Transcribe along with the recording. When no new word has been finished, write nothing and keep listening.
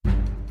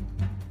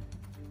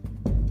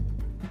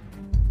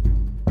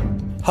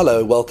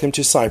Hello, welcome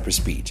to Cyprus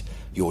Beat,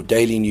 your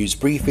daily news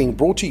briefing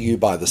brought to you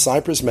by the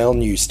Cyprus Mail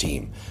news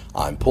team.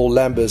 I'm Paul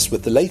Lambus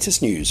with the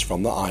latest news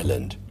from the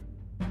island.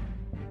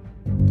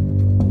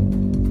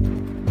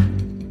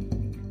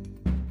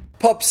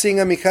 Pop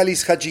singer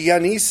Michalis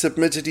Hadjiyannis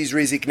submitted his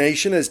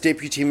resignation as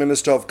Deputy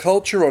Minister of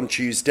Culture on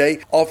Tuesday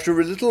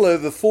after a little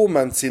over 4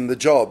 months in the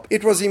job.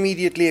 It was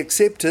immediately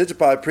accepted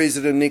by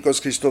President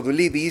Nikos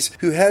Christodoulidis,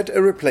 who had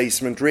a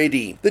replacement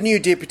ready. The new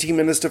Deputy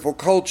Minister for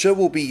Culture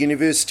will be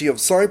University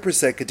of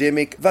Cyprus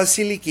academic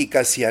Vasiliki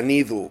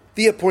Kassianidou.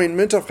 The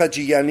appointment of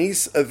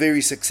Hadjiyannis, a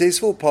very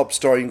successful pop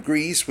star in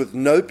Greece with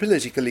no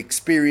political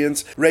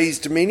experience,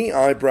 raised many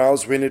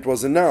eyebrows when it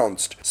was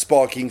announced,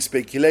 sparking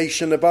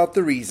speculation about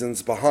the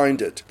reasons behind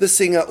it. The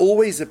singer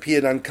always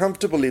appeared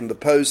uncomfortable in the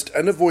post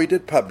and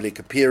avoided public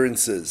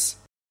appearances.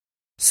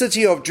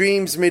 City of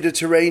Dreams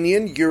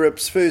Mediterranean,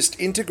 Europe's first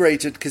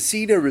integrated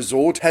casino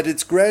resort, had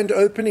its grand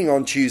opening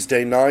on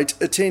Tuesday night,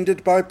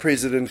 attended by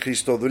President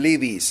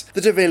Christodoulidis. The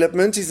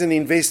development is an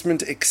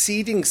investment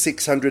exceeding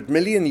 €600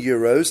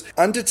 million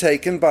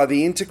undertaken by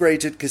the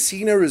Integrated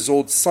Casino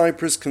Resorts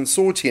Cyprus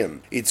Consortium.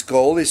 Its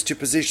goal is to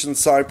position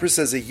Cyprus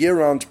as a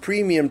year-round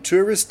premium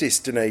tourist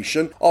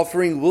destination,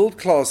 offering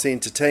world-class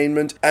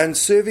entertainment and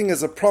serving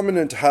as a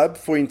prominent hub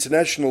for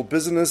international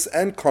business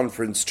and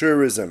conference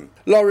tourism.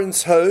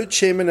 Lawrence Ho,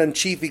 Chairman and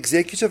Chief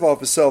Executive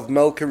Officer of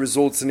Melka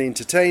Resorts and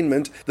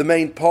Entertainment, the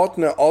main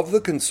partner of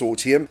the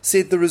consortium,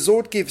 said the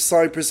resort gives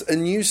Cyprus a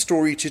new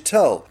story to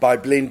tell by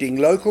blending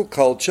local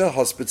culture,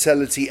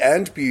 hospitality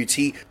and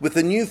beauty with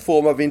a new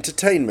form of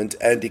entertainment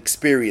and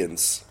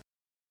experience.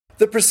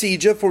 The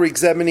procedure for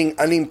examining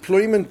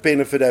unemployment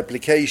benefit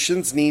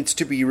applications needs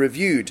to be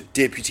reviewed,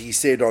 Deputy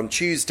said on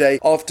Tuesday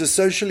after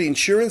Social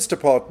Insurance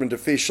Department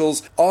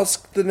officials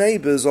asked the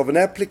neighbours of an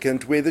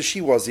applicant whether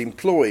she was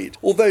employed.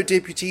 Although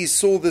deputies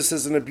saw this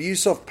as an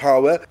abuse of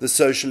power, the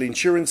Social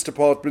Insurance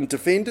Department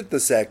defended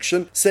this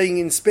action, saying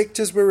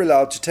inspectors were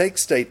allowed to take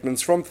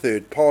statements from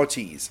third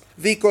parties.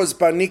 Vikos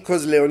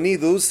Panikos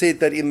Leonidou said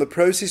that in the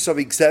process of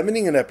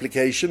examining an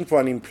application for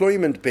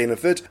unemployment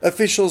benefit,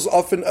 officials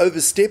often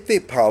overstep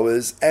their powers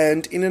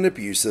and in an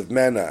abusive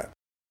manner.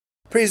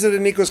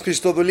 President Nikos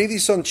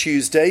Christodoulidis on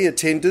Tuesday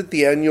attended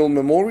the annual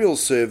memorial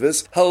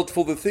service held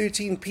for the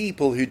 13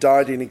 people who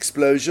died in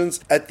explosions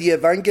at the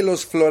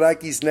Evangelos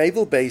Florakis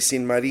naval base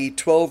in Mari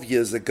 12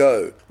 years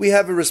ago. We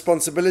have a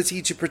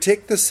responsibility to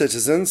protect the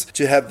citizens,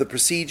 to have the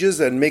procedures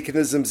and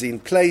mechanisms in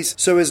place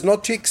so as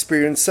not to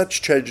experience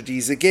such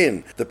tragedies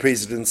again, the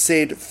President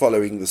said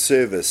following the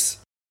service.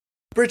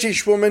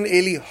 British woman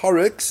Ellie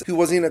Horrocks, who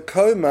was in a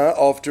coma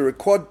after a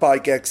quad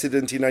bike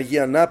accident in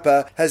Ayia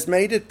Napa, has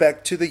made it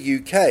back to the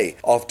UK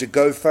after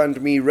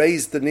GoFundMe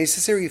raised the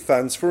necessary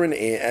funds for an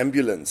air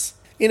ambulance.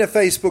 In a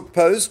Facebook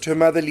post, her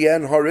mother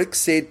Leanne Horrocks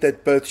said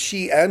that both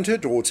she and her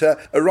daughter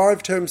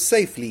arrived home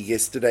safely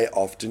yesterday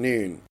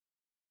afternoon.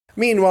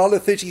 Meanwhile, a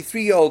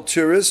 33-year-old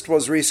tourist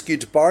was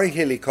rescued by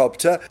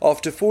helicopter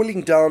after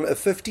falling down a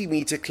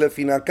 50-meter cliff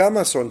in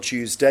Agamas on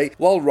Tuesday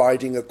while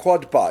riding a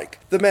quad bike.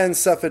 The man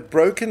suffered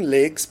broken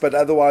legs but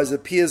otherwise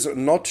appears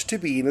not to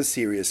be in a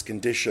serious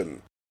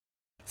condition.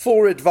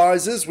 4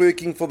 advisors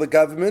working for the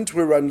government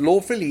were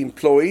unlawfully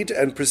employed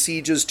and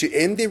procedures to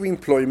end their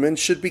employment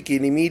should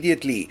begin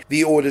immediately,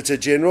 the Auditor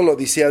General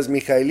Odysseas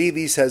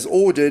Michailidis has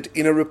ordered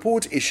in a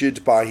report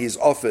issued by his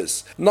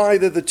office.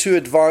 Neither the 2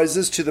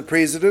 advisors to the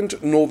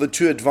President nor the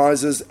 2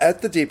 advisors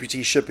at the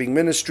Deputy Shipping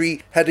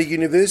Ministry had a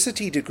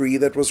university degree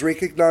that was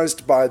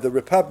recognized by the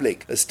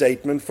Republic, a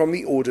statement from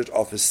the Audit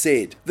Office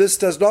said. This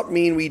does not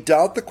mean we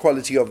doubt the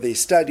quality of their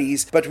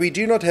studies, but we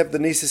do not have the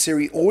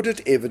necessary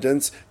audit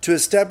evidence to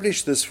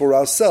establish this for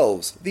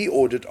ourselves, the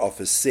Audit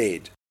Office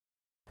said.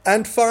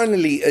 And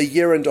finally, a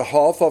year and a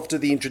half after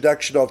the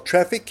introduction of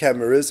traffic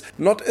cameras,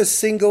 not a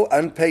single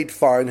unpaid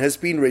fine has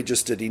been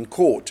registered in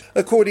court.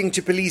 According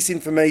to police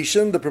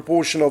information, the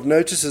proportion of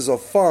notices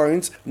of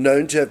fines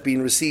known to have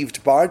been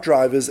received by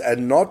drivers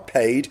and not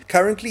paid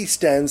currently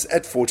stands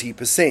at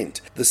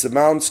 40%. This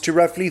amounts to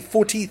roughly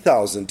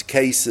 40,000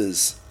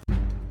 cases.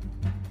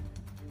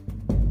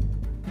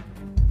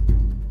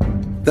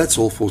 That's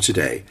all for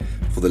today.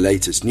 For the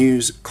latest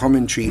news,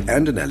 commentary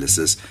and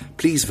analysis,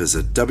 please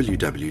visit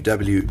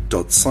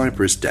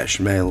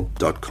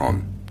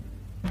www.cyprus-mail.com.